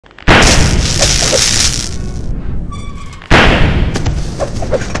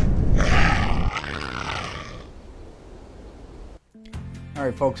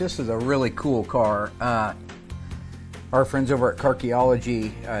Folks, this is a really cool car. Our friends over at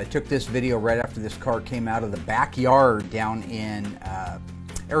Carcheology took this video right after this car came out of the backyard down in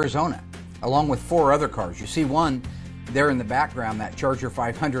Arizona, along with 4 other cars. You see one there in the background, that Charger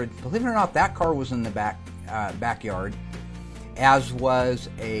 500. Believe it or not, that car was in the backyard, as was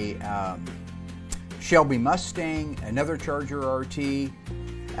a Shelby Mustang, another Charger RT,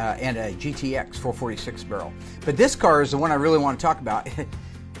 and a GTX 446 barrel. But this car is the one I really want to talk about.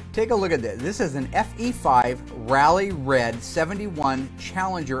 Take a look at this. This is an FE5 Rally Red 71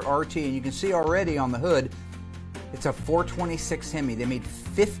 Challenger RT, and you can see already on the hood, it's a 426 Hemi. They made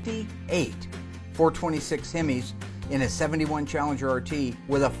 58 426 Hemis in a 71 Challenger RT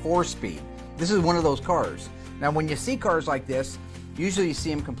with a 4-speed. This is one of those cars. Now, when you see cars like this, usually you see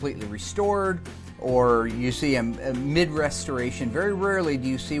them completely restored, or you see a mid-restoration. Very rarely do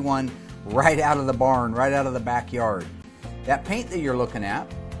you see one right out of the barn, right out of the backyard. That paint that you're looking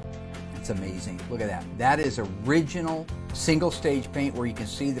at, it's amazing. Look at that. That is original single-stage paint where you can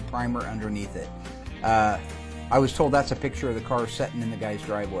see the primer underneath it. I was told that's a picture of the car sitting in the guy's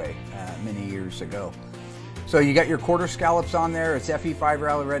driveway many years ago. So you got your quarter scallops on there. It's FE5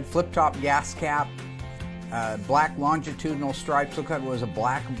 Rally Red, flip-top gas cap, black longitudinal stripes. Look like it was a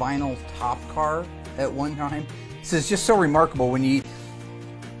black vinyl top car at one time. This is just so remarkable. When you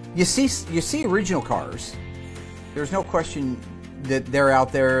see original cars, there's no question that they're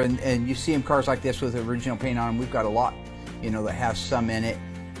out there, and you see them cars like this with original paint on them. We've got a lot, that has some in it,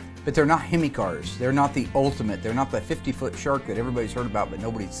 but they're not Hemi cars. They're not the ultimate. They're not the 50-foot shark that everybody's heard about but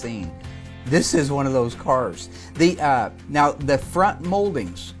nobody's seen. This is one of those cars. Now the front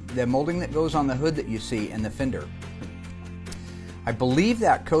moldings, the molding that goes on the hood that you see and the fender, I believe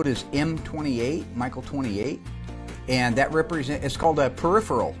that code is M28, Michael 28, and that it's called a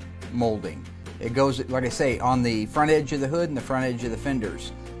peripheral molding. It goes, like I say, on the front edge of the hood and the front edge of the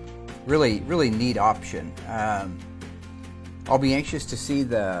fenders. Really, really neat option. I'll be anxious to see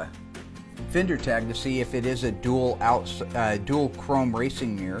the fender tag to see if it is a dual chrome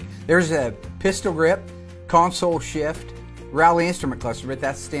racing mirror. There's a pistol grip, console shift, rally instrument cluster, but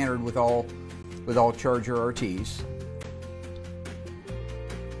that's standard with all Charger RTs.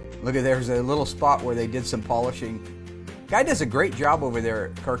 Look at, there's a little spot where they did some polishing. Guy does a great job over there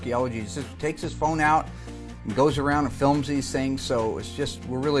at Carcheology. He just takes his phone out and goes around and films these things. So it's just,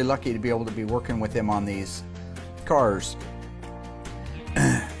 we're really lucky to be able to be working with him on these cars.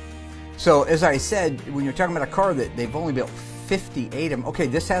 So as I said, when you're talking about a car that they've only built 58 of them. Okay,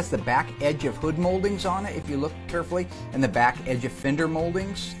 this has the back edge of hood moldings on it, if you look carefully, and the back edge of fender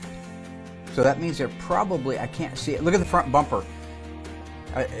moldings. So that means they're probably, I can't see it. Look at the front bumper.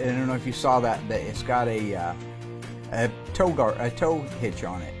 I don't know if you saw that, but it's got a tow hitch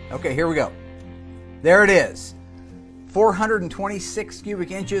on it. Okay, here we go. There it is. 426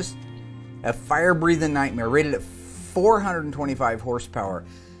 cubic inches, a fire-breathing nightmare, rated at 425 horsepower.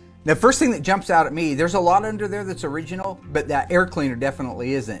 The first thing that jumps out at me, there's a lot under there that's original, but that air cleaner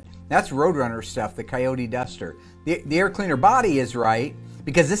definitely isn't. That's Roadrunner stuff, the Coyote Duster. The air cleaner body is right,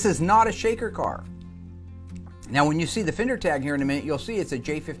 because this is not a shaker car. Now when you see the fender tag here in a minute, you'll see it's a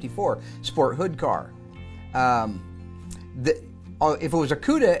J54 sport hood car. If it was a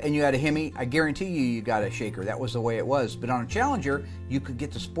Cuda and you had a Hemi, I guarantee you got a shaker. That was the way it was. But on a Challenger, you could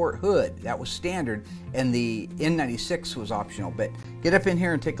get the sport hood. That was standard, and the N96 was optional. But get up in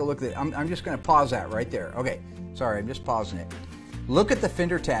here and take a look at it. I'm just going to pause that right there. Okay, sorry, I'm just pausing it. Look at the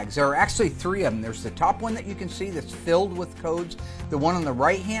fender tags. There are actually 3 of them. There's the top one that you can see that's filled with codes. The one on the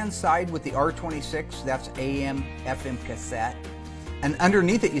right-hand side with the R26, that's AM, FM cassette. And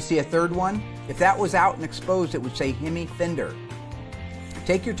underneath it, you see a 3rd one. If that was out and exposed, it would say Hemi fender.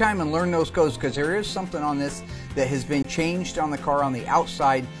 Take your time and learn those codes, because there is something on this that has been changed on the car on the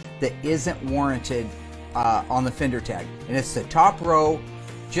outside that isn't warranted on the fender tag. And it's the top row,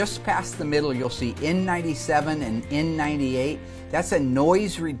 just past the middle, you'll see N97 and N98. That's a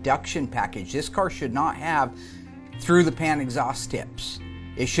noise reduction package. This car should not have through the pan exhaust tips.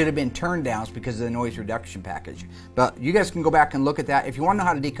 It should have been turn downs because of the noise reduction package. But you guys can go back and look at that. If you want to know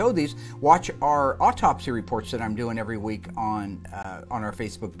how to decode these, watch our autopsy reports that I'm doing every week on our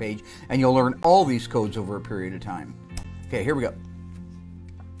Facebook page, and you'll learn all these codes over a period of time. Okay, here we go.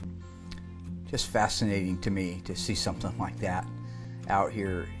 Just fascinating to me to see something like that out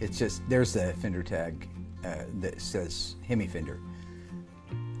here. It's just, there's the fender tag that says Hemi fender.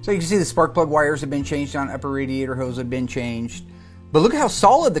 So you can see the spark plug wires have been changed on, upper radiator hose have been changed. But look at how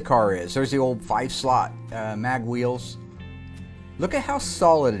solid the car is. There's the old 5-slot mag wheels. Look at how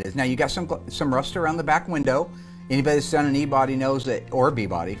solid it is. Now you got some rust around the back window. Anybody that's done an E-body knows that, or a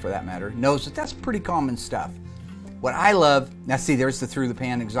B-body for that matter, knows that that's pretty common stuff. What I love, now see, there's the through the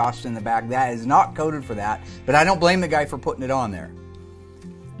pan exhaust in the back. That is not coated for that, but I don't blame the guy for putting it on there.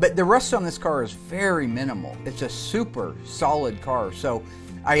 But the rust on this car is very minimal. It's a super solid car. So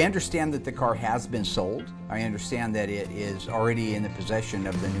I understand that the car has been sold. I understand that it is already in the possession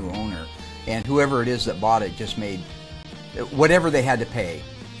of the new owner. And whoever it is that bought it just made whatever they had to pay.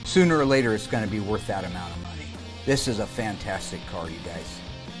 Sooner or later, it's going to be worth that amount of money. This is a fantastic car, you guys.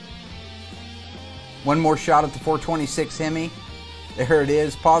 One more shot at the 426 Hemi. There it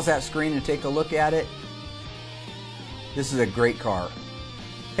is. Pause that screen and take a look at it. This is a great car.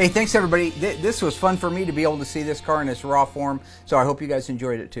 Hey, thanks everybody. This was fun for me to be able to see this car in its raw form, so I hope you guys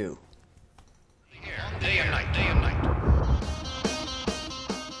enjoyed it too.